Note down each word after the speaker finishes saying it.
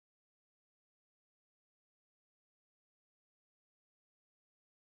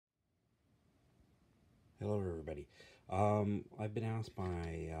Hello everybody. I've been asked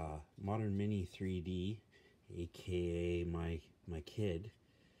by Modern Mini 3D, aka my kid,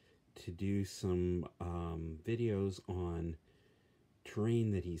 to do some videos on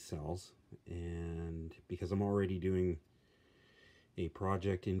terrain that he sells, and because I'm already doing a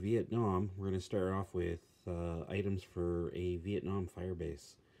project in Vietnam, we're going to start off with items for a Vietnam fire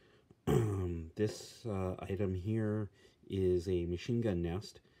base. This item here is a machine gun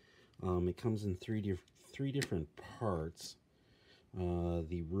nest. It comes in three different parts: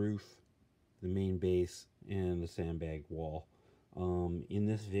 the roof, the main base, and the sandbag wall. In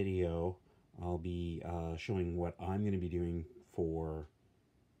this video, I'll be showing what I'm going to be doing for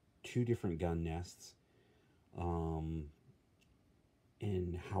two different gun nests, and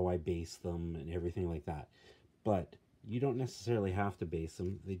how I base them and everything like that. But you don't necessarily have to base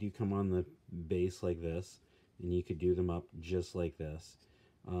them. They do come on the base like this, and you could do them up just like this.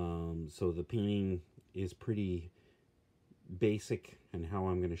 So the painting is pretty basic and how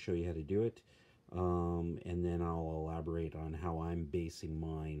I'm going to show you how to do it, and then I'll elaborate on how I'm basing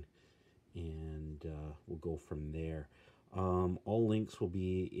mine, and we'll go from there. All links will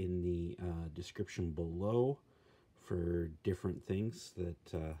be in the description below for different things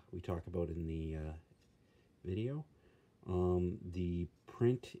that we talk about in the video. The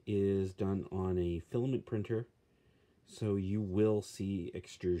print is done on a filament printer, so you will see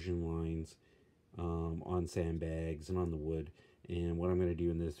extrusion lines on sandbags and on the wood. And what I'm going to do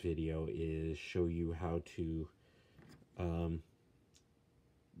in this video is show you how to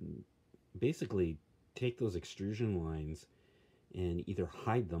basically take those extrusion lines and either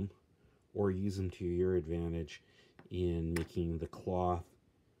hide them or use them to your advantage in making the cloth,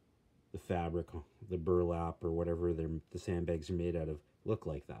 the fabric, the burlap, or whatever the sandbags are made out of look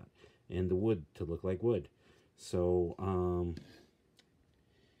like that, and the wood to look like wood. So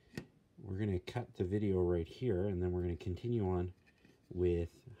we're going to cut the video right here, and then we're going to continue on with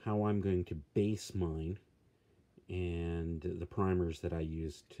how I'm going to base mine and the primers that I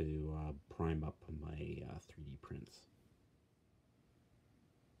use to prime up my 3D prints.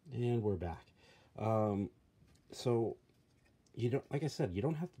 And we're back. So you don't, like I said, you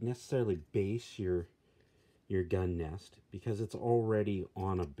don't have to necessarily base your gun nest because it's already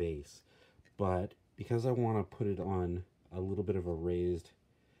on a base. But because I want to put it on a little bit of a raised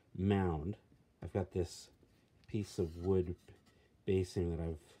mound, I've got this piece of wood basing that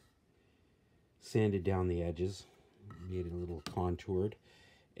I've sanded down the edges, made it a little contoured,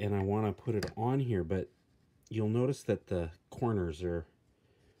 and I want to put it on here. But you'll notice that the corners are,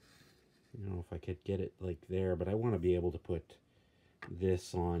 I don't know if I could get it like there, but I want to be able to put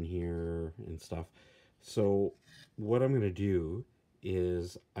this on here and stuff. So what I'm going to do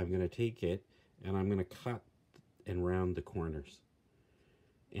is I'm going to take it and I'm going to cut and round the corners.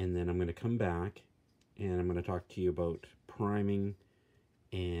 And then I'm going to come back and I'm going to talk to you about priming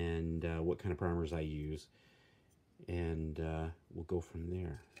and what kind of primers I use. And we'll go from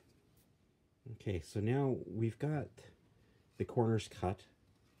there. Okay, so now we've got the corners cut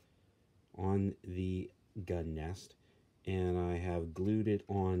on the gun nest, and I have glued it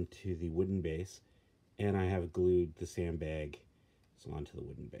onto the wooden base, and I have glued the sandbag onto the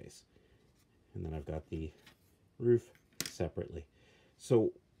wooden base, and then I've got the roof separately.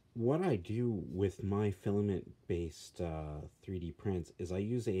 So what I do with my filament based 3D prints is I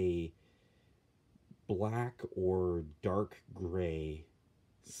use a black or dark gray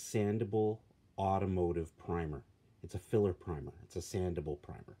sandable automotive primer. It's a filler primer. It's a sandable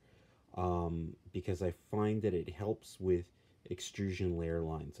primer. Because I find that it helps with extrusion layer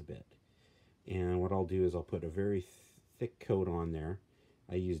lines a bit. And what I'll do is I'll put a very thick coat on there.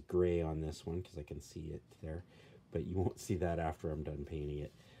 I used gray on this one because I can see it there, but you won't see that after I'm done painting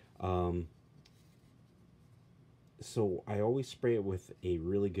it. So I always spray it with a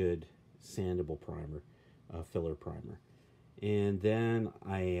really good sandable primer, filler primer. And then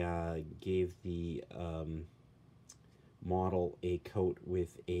I gave the model a coat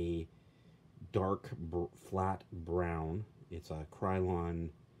with a dark flat brown. It's a Krylon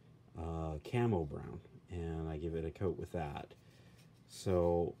camo brown, and I give it a coat with that.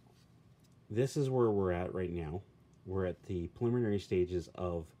 So this is where we're at right now. We're at the preliminary stages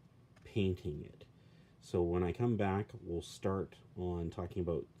of painting it. So when I come back, we'll start on talking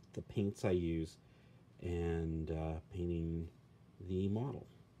about the paints I use and painting the model.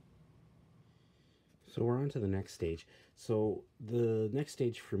 So we're on to the next stage. So the next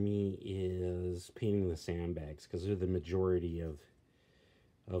stage for me is painting the sandbags, because they're the majority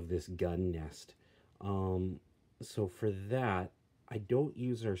of this gun nest. So for that, I don't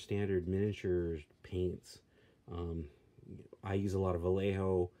use our standard miniature paints. I use a lot of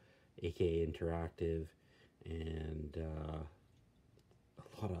Vallejo, aka Interactive, and a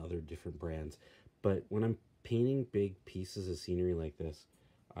lot of other different brands. But when I'm painting big pieces of scenery like this,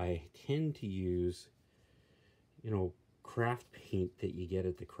 I tend to use, craft paint that you get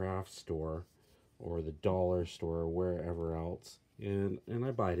at the craft store or the dollar store or wherever else. And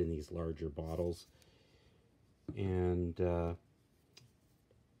I buy it in these larger bottles. And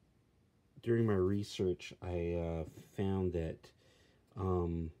during my research, I found that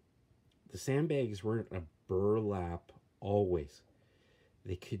the sandbags weren't a burlap always.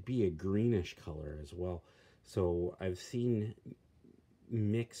 They could be a greenish color as well. So I've seen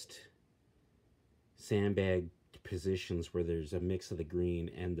mixed sandbag positions where there's a mix of the green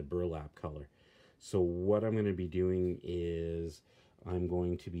and the burlap color. So what I'm going to be doing is I'm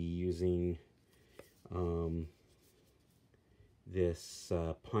going to be using this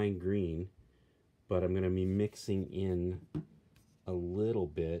pine green, but I'm going to be mixing in a little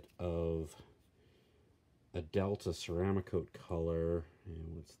bit of a Delta Ceramic Coat color.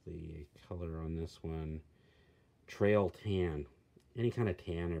 And what's the color on this one? Trail Tan. Any kind of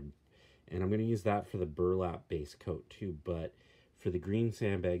tan. And I'm going to use that for the burlap base coat too. But for the green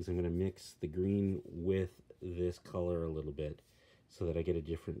sandbags, I'm going to mix the green with this color a little bit so that I get a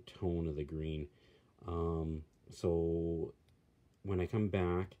different tone of the green. So when I come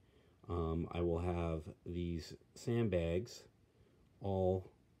back, I will have these sandbags all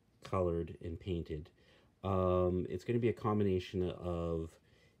colored and painted. It's going to be a combination of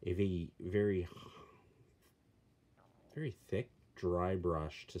a very, very thick dry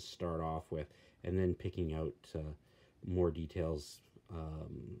brush to start off with, and then picking out more details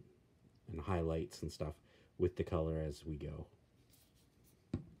and highlights and stuff with the color as we go.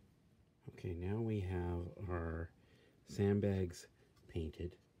 Okay, now we have our sandbags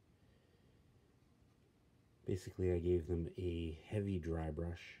painted. Basically, I gave them a heavy dry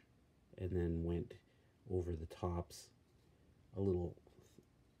brush and then went over the tops a little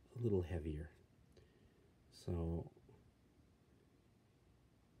heavier. So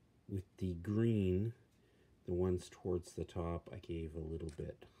with the green, the ones towards the top, I gave a little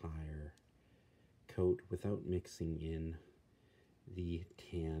bit higher coat without mixing in the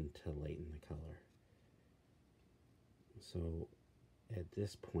tan to lighten the color. So at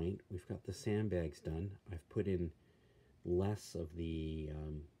this point, we've got the sandbags done. I've put in less of the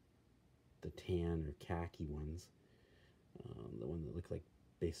tan or khaki ones, the one that look like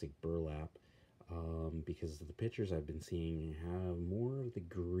basic burlap, because the pictures I've been seeing have more of the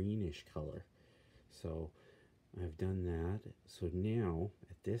greenish color. So I've done that. So now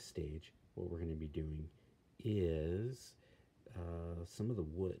at this stage, what we're going to be doing is some of the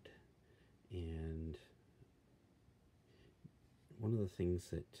wood. And one of the things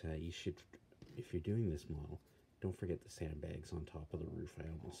that you should, if you're doing this model, don't forget the sandbags on top of the roof. I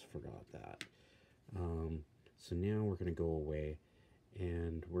almost forgot that. So now we're going to go away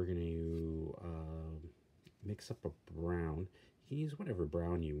and we're going to mix up a brown. You can use whatever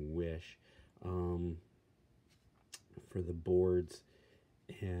brown you wish for the boards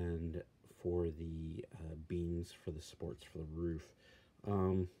and for the beams for the supports for the roof.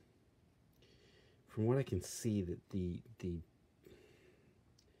 From what I can see, that the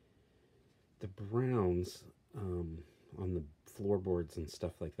browns on the floorboards and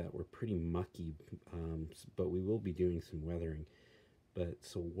stuff like that were pretty mucky, but we will be doing some weathering. But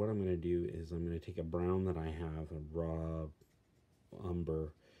so what I'm going to do is I'm going to take a brown that I have, a raw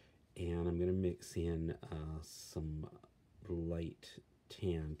umber, and I'm going to mix in some light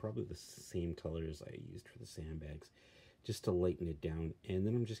tan, probably the same colors I used for the sandbags, just to lighten it down. And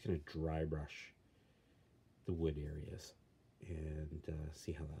then I'm just going to dry brush the wood areas and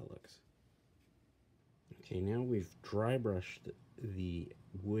see how that looks. Okay, now we've dry brushed the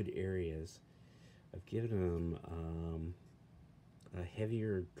wood areas. I've given them a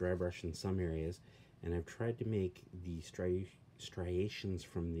heavier dry brush in some areas, and I've tried to make the striations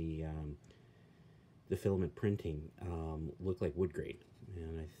from the filament printing look like wood grain,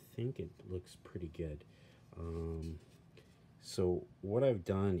 and I think it looks pretty good. So what I've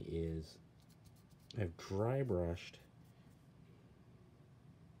done is I've dry brushed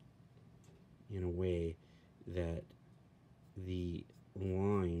in a way that the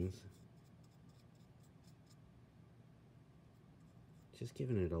lines, just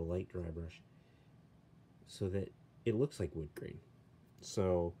giving it a light dry brush so that it looks like wood grain.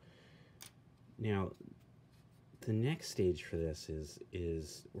 So now the next stage for this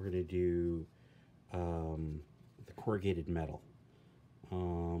is we're going to do the corrugated metal.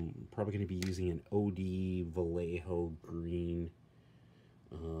 Probably going to be using an OD Vallejo green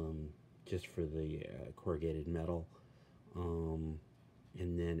just for the corrugated metal.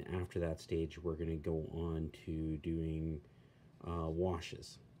 And then after that stage, we're going to go on to doing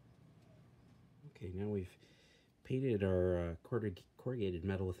washes. Okay, now we've painted our corrugated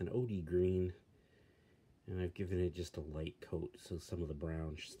metal with an OD green, and I've given it just a light coat so some of the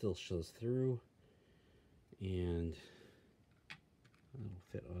brown still shows through, and it'll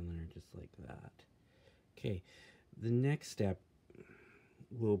fit on there just like that. Okay, the next step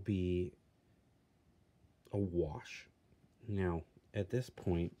will be a wash. Now, at this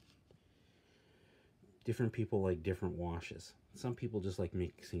point, different people like different washes. Some people just like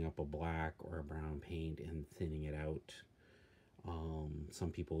mixing up a black or a brown paint and thinning it out. Some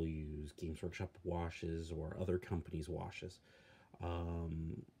people use Games Workshop washes or other companies' washes.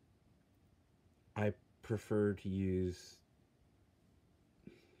 I prefer to use,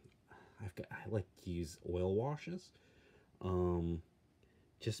 I like to use oil washes,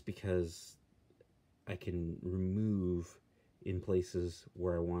 just because I can remove in places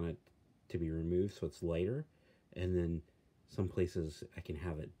where I want it to be removed so it's lighter, and then some places I can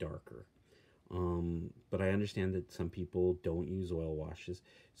have it darker. But I understand that some people don't use oil washes,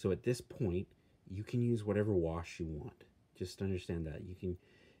 so at this point you can use whatever wash you want. Just understand that you can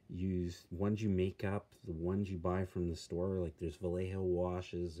use ones you make up, the ones you buy from the store, like there's Vallejo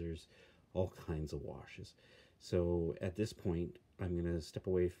washes, there's all kinds of washes. So at this point I'm going to step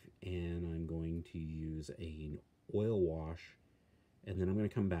away and I'm going to use an oil wash, and then I'm going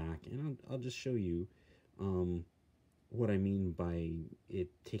to come back and I'll just show you what I mean by it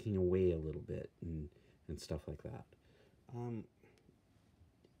taking away a little bit and stuff like that.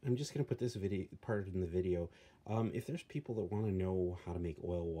 I'm just going to put this video part in the video. If there's people that want to know how to make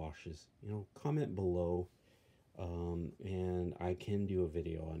oil washes, comment below, and I can do a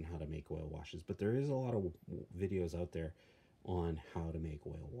video on how to make oil washes. But there is a lot of videos out there on how to make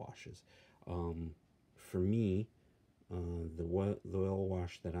oil washes. For me, the oil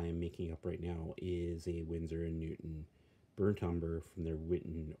wash that I am making up right now is a Winsor & Newton burnt umber from their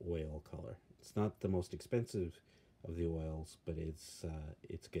Witten oil color. It's not the most expensive of the oils, but it's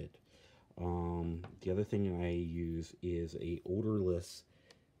good. The other thing I use is a odorless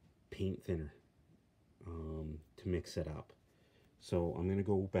paint thinner to mix it up. So I'm gonna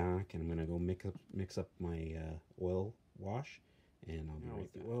go back and I'm gonna go mix up my oil wash, and I'll be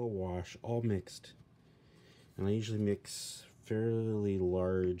right back. The oil wash all mixed, and I usually mix fairly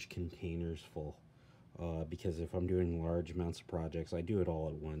large containers full, because if I'm doing large amounts of projects, I do it all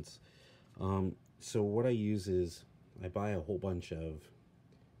at once. So what I use is I buy a whole bunch of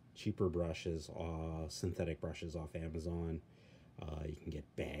cheaper brushes, synthetic brushes off Amazon. You can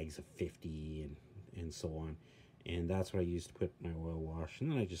get bags of 50 and so on. And that's what I use to put my oil wash.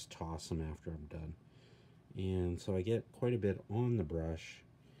 And then I just toss them after I'm done. And so I get quite a bit on the brush.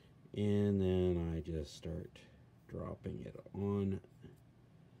 And then I just start dropping it on.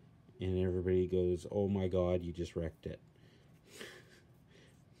 And everybody goes, oh my God, you just wrecked it.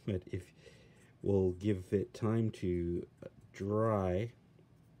 But if we'll give it time to dry,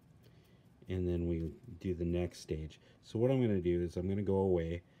 and then we do the next stage. So what I'm going to do is I'm going to go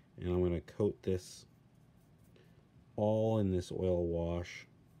away and I'm going to coat this all in this oil wash,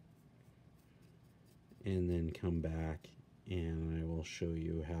 and then come back and I will show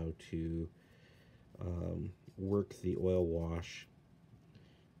you how to work the oil wash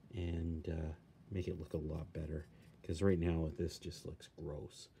and make it look a lot better, because right now this just looks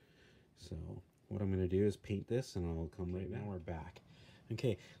gross. So what I'm going to do is paint this and I'll come right now. We're back.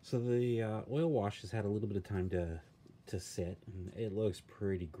 Okay, so the oil wash has had a little bit of time to sit, and it looks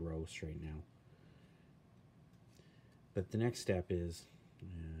pretty gross right now. But the next step is,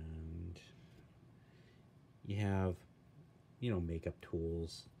 and you have, makeup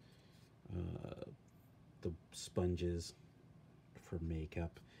tools, the sponges for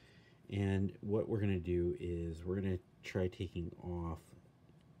makeup, and what we're going to do is we're going to try taking off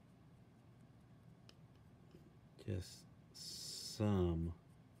just some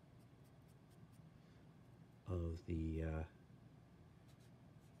of the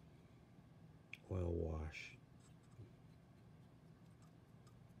oil wash.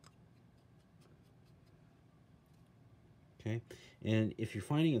 Okay, and if you're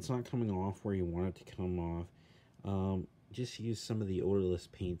finding it's not coming off where you want it to come off, just use some of the odorless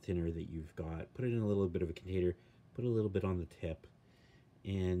paint thinner that you've got. Put it in a little bit of a container, put a little bit on the tip,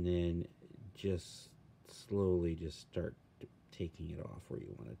 and then just slowly just start taking it off where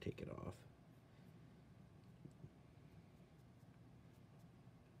you want to take it off.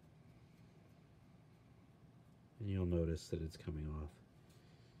 And you'll notice that it's coming off.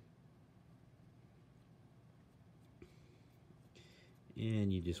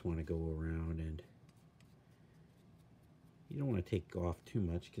 And you just want to go around and you don't want to take off too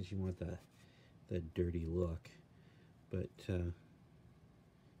much because you want the dirty look, but you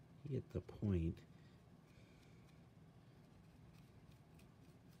get the point.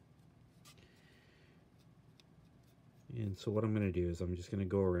 And so what I'm going to do is I'm just going to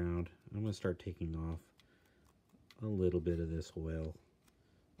go around. I'm going to start taking off a little bit of this oil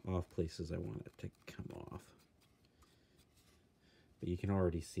off places I want it to come off. But you can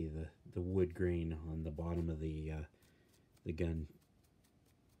already see the wood grain on the bottom of the gun.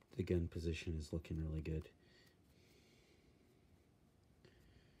 The gun position is looking really good.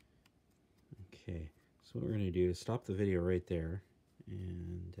 Okay, so what we're going to do is stop the video right there,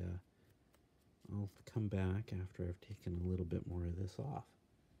 and I'll come back after I've taken a little bit more of this off.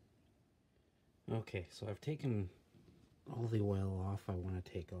 Okay, so I've taken all the oil off I want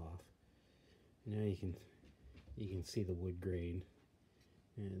to take off. Now you can see the wood grain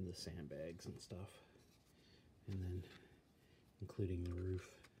and the sandbags and stuff, and then including the roof.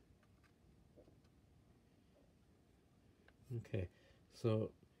 Okay,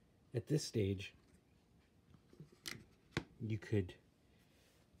 so at this stage you could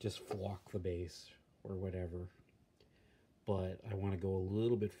just flock the base or whatever, but I want to go a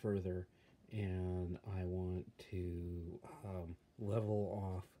little bit further, and I want to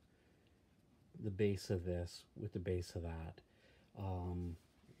level off the base of this with the base of that, and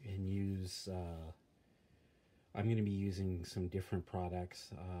use I'm going to be using some different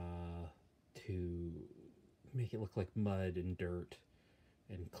products to make it look like mud and dirt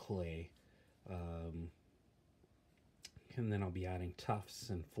and clay, and then I'll be adding tufts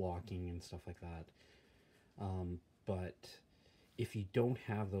and flocking and stuff like that. But if you don't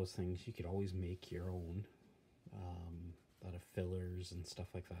have those things, you could always make your own out of fillers and stuff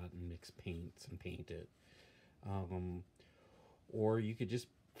like that, and mix paints and paint it. Or you could just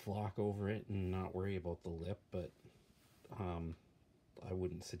flock over it and not worry about the lip, but I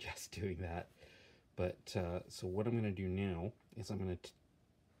wouldn't suggest doing that. But so what I'm going to do now is I'm going to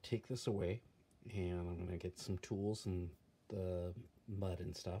take this away, and I'm going to get some tools and the mud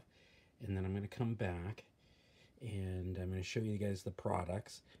and stuff, and then I'm going to come back and I'm going to show you guys the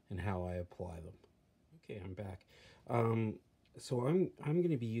products and how I apply them. Okay, I'm back. So I'm going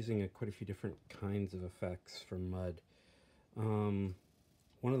to be using quite a few different kinds of effects for mud. One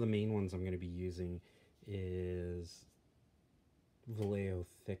of the main ones I'm going to be using is Vallejo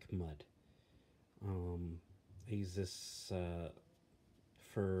Thick Mud. I use this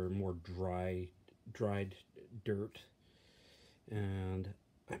for more dried dirt, and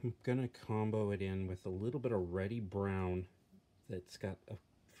I'm gonna combo it in with a little bit of Ready Brown that's got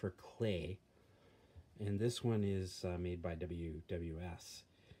for clay, and this one is made by WWS,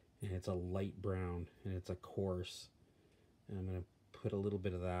 and it's a light brown and it's a coarse, and I'm gonna put a little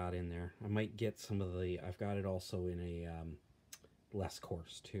bit of that in there. I might get some of the, I've got it also in a less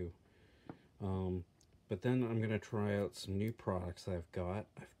coarse too. But then I'm going to try out some new products that I've got.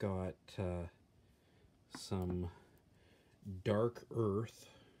 I've got some Dark Earth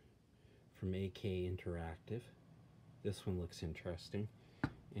from AK Interactive. This one looks interesting.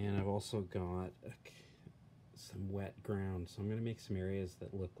 And I've also got some wet ground. So I'm going to make some areas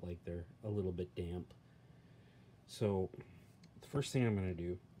that look like they're a little bit damp. So the first thing I'm going to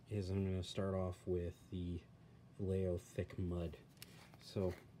do is I'm going to start off with the Vallejo Thick Mud.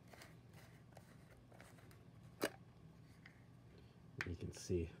 So you can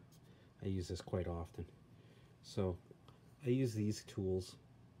see I use this quite often. So I use these tools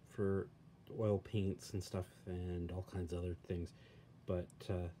for oil paints and stuff and all kinds of other things, but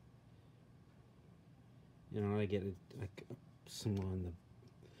you know, I get some on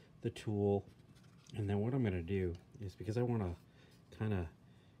the tool, and then what I'm going to do is, because I want to kind of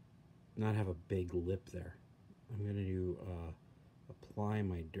not have a big lip there, I'm going to do apply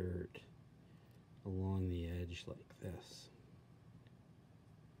my dirt along the edge like this,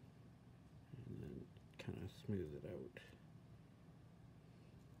 and then kind of smooth it out.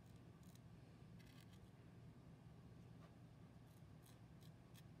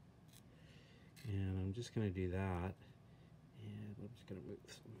 And I'm just going to do that, and I'm just going to move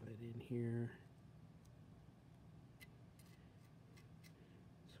some of it in here.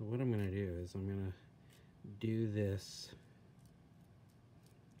 So what I'm going to do is I'm going to do this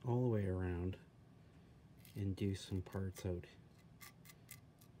all the way around and do some parts out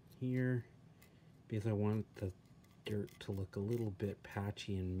here, because I want the dirt to look a little bit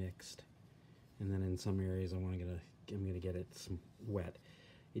patchy and mixed, and then in some areas I'm going to get it some wet.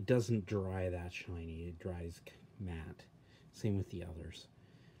 It doesn't dry that shiny, it dries matte. Same with the others,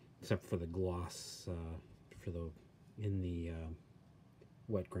 except for the gloss in the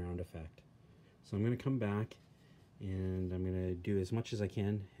wet ground effect. So I'm going to come back and I'm gonna do as much as I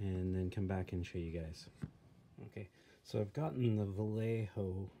can and then come back and show you guys. Okay, so I've gotten the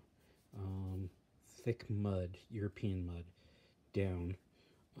Vallejo thick mud, European mud, down.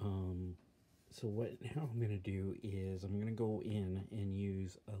 So what now I'm gonna do is I'm gonna go in and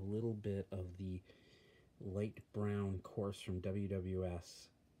use a little bit of the light brown coarse from WWS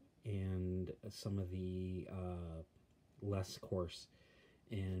and some of the less coarse,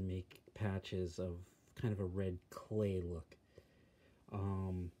 and make patches of kind of a red clay look.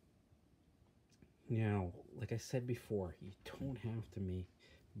 Now, like I said before, you don't have to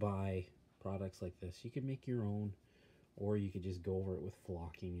buy products like this. You can make your own, or you could just go over it with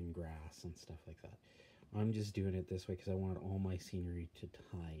flocking and grass and stuff like that. I'm just doing it this way because I want all my scenery to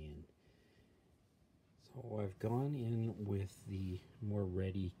tie in. So I've gone in with the more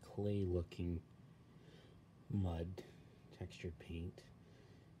ready clay looking mud textured paint,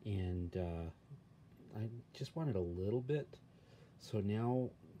 and I just wanted a little bit. So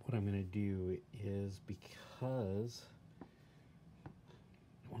now what I'm going to do is, because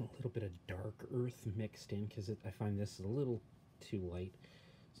I want a little bit of dark earth mixed in, because I find this is a little too light.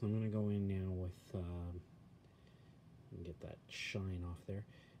 So I'm going to go in now with, get that shine off there,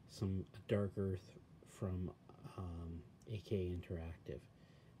 some dark earth from AK Interactive.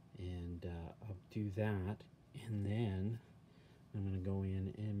 And I'll do that, and then I'm going to go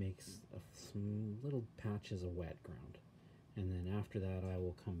in and make some little patches of wet ground. And then after that I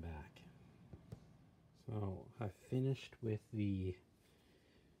will come back. So I finished with the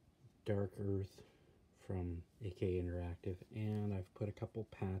dark earth from AK Interactive, and I've put a couple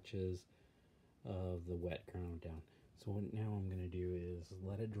patches of the wet ground down. So what now I'm going to do is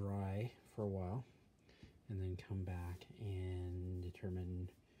let it dry for a while and then come back and determine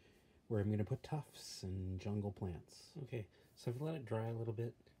where I'm going to put tufts and jungle plants. Okay, so I've let it dry a little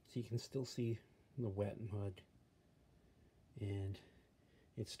bit so you can still see the wet mud, and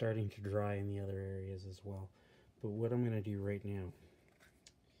it's starting to dry in the other areas as well. But what I'm going to do right now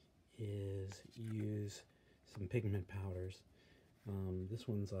is use some pigment powders. This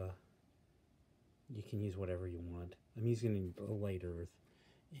one's you can use whatever you want. I'm using a light earth,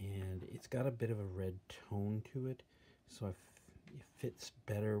 and it's got a bit of a red tone to it, so it fits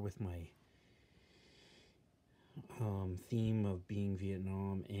better with my theme of being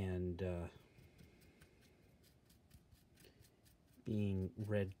Vietnam and being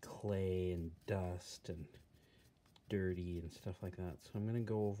red clay and dust and dirty and stuff like that. So I'm going to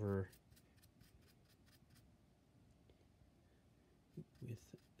go over with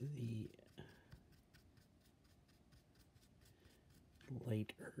the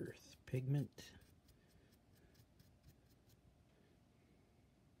light earth pigment.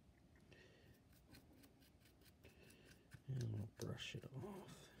 And I'll brush it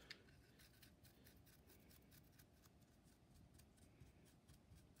off.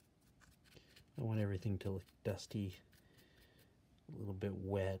 I want everything to look dusty, a little bit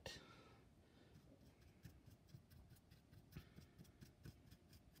wet.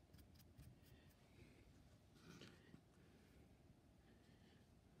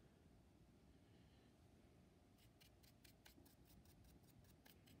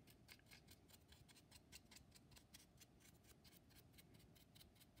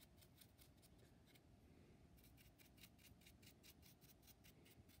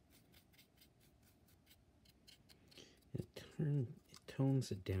 It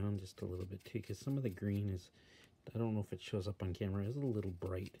tones it down just a little bit too, because some of the green is, I don't know if it shows up on camera, it's a little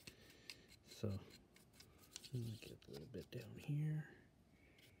bright. So I'm gonna get a little bit down here.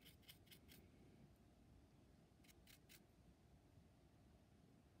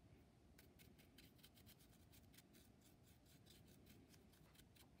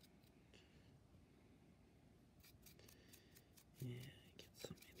 And get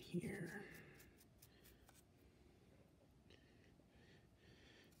some in here.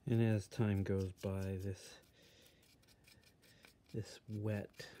 And as time goes by, this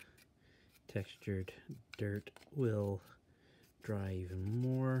wet textured dirt will dry even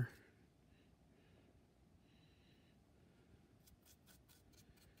more.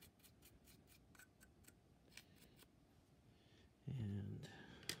 And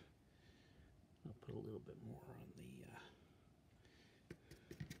I'll put a little bit more on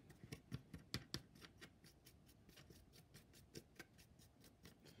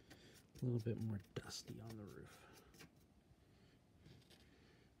a little bit more dusty on the roof.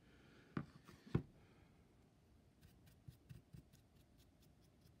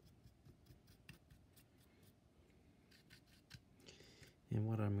 And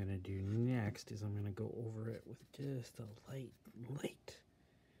what I'm going to do next is I'm going to go over it with just a light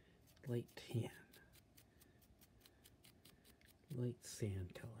tan. light sand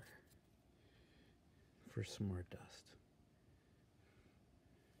color for some more dust.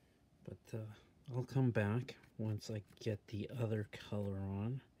 But I'll come back once I get the other color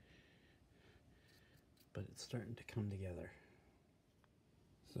on. But it's starting to come together.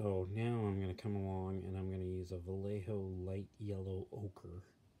 So now I'm going to come along and I'm going to use a Vallejo light yellow ochre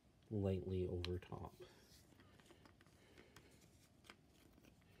lightly over top.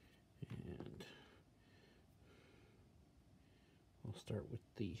 And I'll start with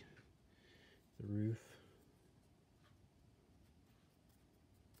the roof.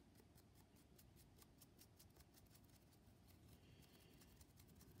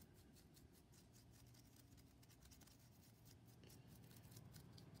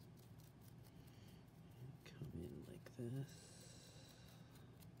 Come in like this.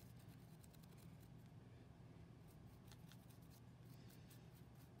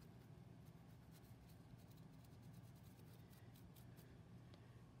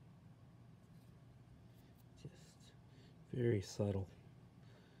 Very subtle,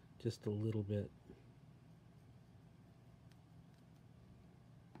 just a little bit.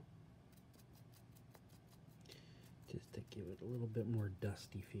 Just to give it a little bit more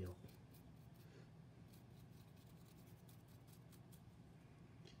dusty feel.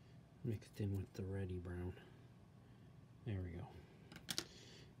 Mixed in with the reddy brown. There we go.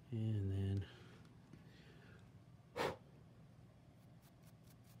 And then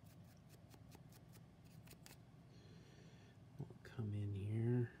we'll come in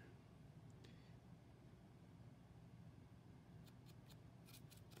here.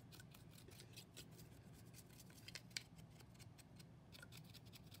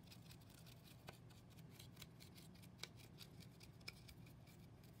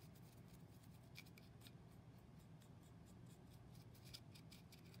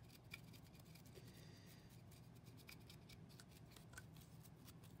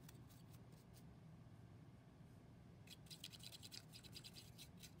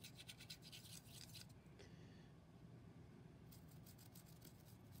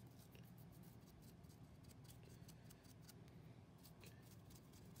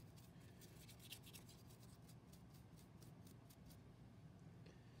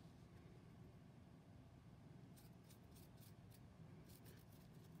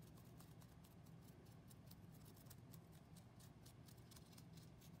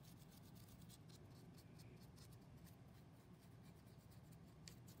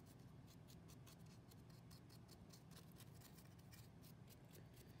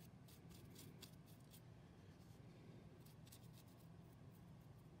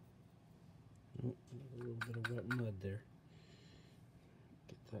 Oh, a little bit of wet mud there.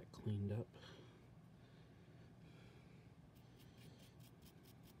 Get that cleaned up.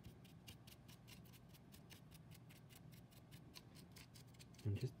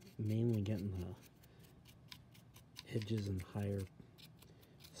 I'm just mainly getting the edges and higher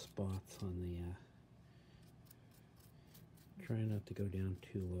spots on the try not to go down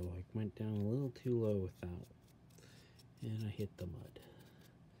too low. I went down a little too low with that, and I hit the mud.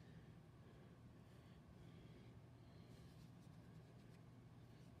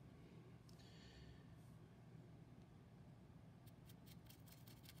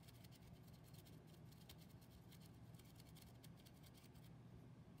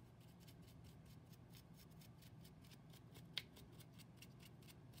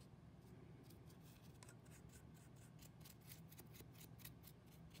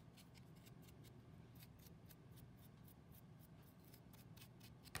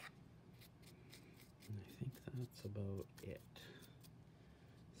 I think that's about it.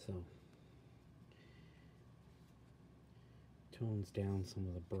 So, tones down some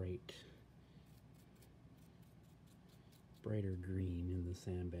of the brighter green in the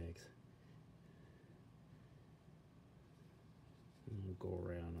sandbags. And I'll go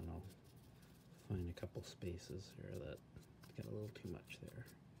around and I'll find a couple spaces here that got a little too much there.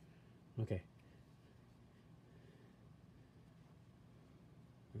 Okay.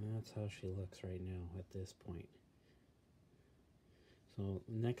 And that's how she looks right now at this point. So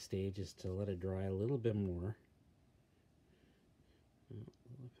the next stage is to let it dry a little bit more. Oh,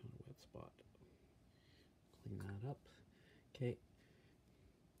 look kind of wet spot. Clean that up. Okay.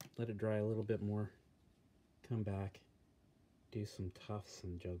 Let it dry a little bit more. Come back. Do some tufts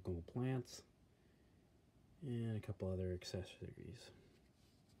and jungle plants. And a couple other accessories.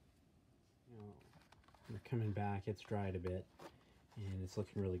 Now, we're coming back. It's dried a bit. And it's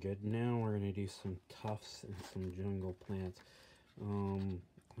looking really good. Now we're going to do some tufts and some jungle plants.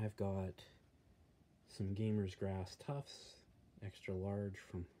 I've got some Gamer's Grass tufts, extra large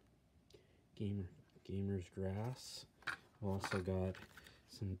from Gamer's Grass. I've also got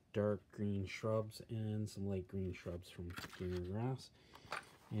some dark green shrubs and some light green shrubs from Gamer Grass,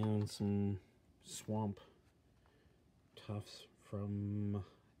 and some swamp tufts from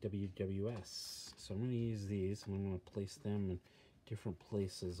WWS. So I'm going to use these, and I'm going to place them in different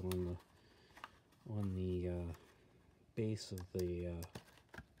places on the base of the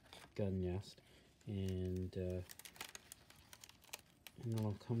gun nest, and then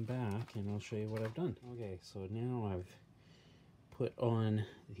I'll come back and I'll show you what I've done. Okay, so now I've put on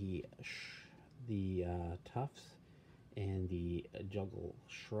the tufts and the juggle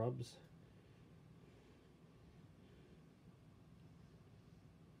shrubs.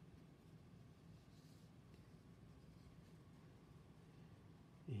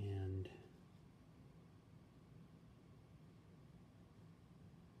 And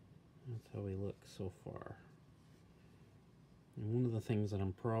that's how we look so far. And one of the things that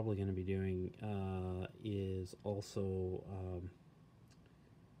I'm probably going to be doing is also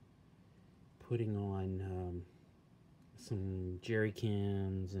putting on some jerry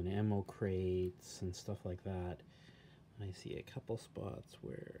cans and ammo crates and stuff like that. I see a couple spots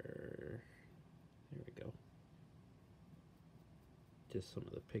where, there we go, just some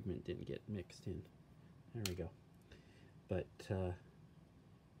of the pigment didn't get mixed in. There we go. But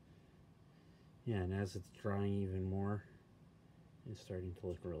yeah, and as it's drying even more, it's starting to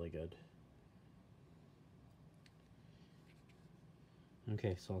look really good.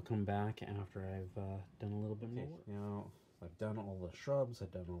 Okay, so I'll come back after I've done a little bit more. Now I've done all the shrubs,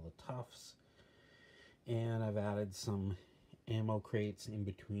 I've done all the tufts, and I've added some ammo crates in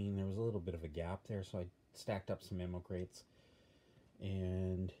between. There was a little bit of a gap there, so I stacked up some ammo crates,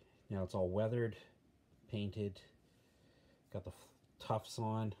 and now it's all weathered, painted, got the tufts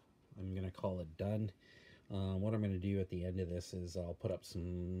on. I'm gonna call it done. What I'm gonna do at the end of this is I'll put up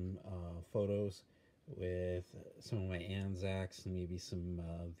some photos with some of my Anzacs and maybe some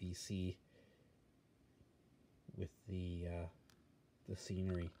VC with the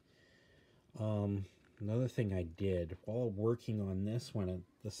scenery. Another thing I did while working on this one, at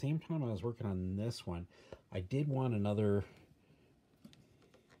the same time I was working on this one, I did want another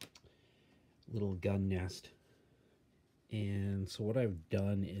little gun nest. And so what I've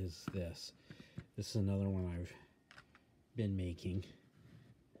done is this. This is another one I've been making.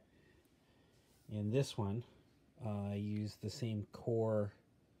 And this one, I used the same core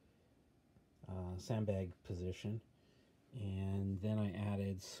sandbag position, and then I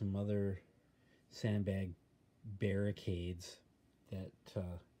added some other sandbag barricades that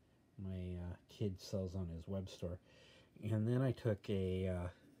my kid sells on his web store. And then I took a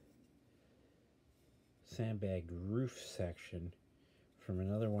sandbag roof section from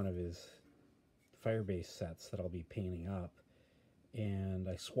another one of his Firebase sets that I'll be painting up, and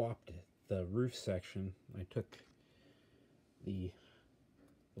I swapped the roof section. I took the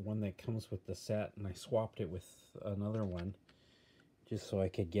one that comes with the set and I swapped it with another one just so I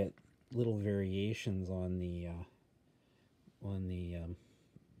could get little variations on the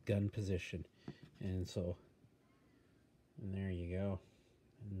gun position. And so, and there you go.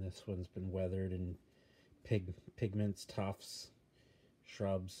 And this one's been weathered in pigments, tufts,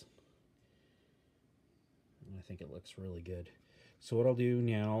 shrubs. And I think it looks really good. So what I'll do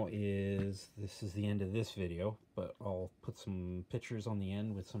now is, this is the end of this video, but I'll put some pictures on the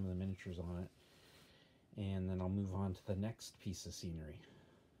end with some of the miniatures on it, and then I'll move on to the next piece of scenery.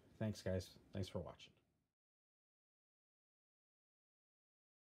 Thanks guys, thanks for watching.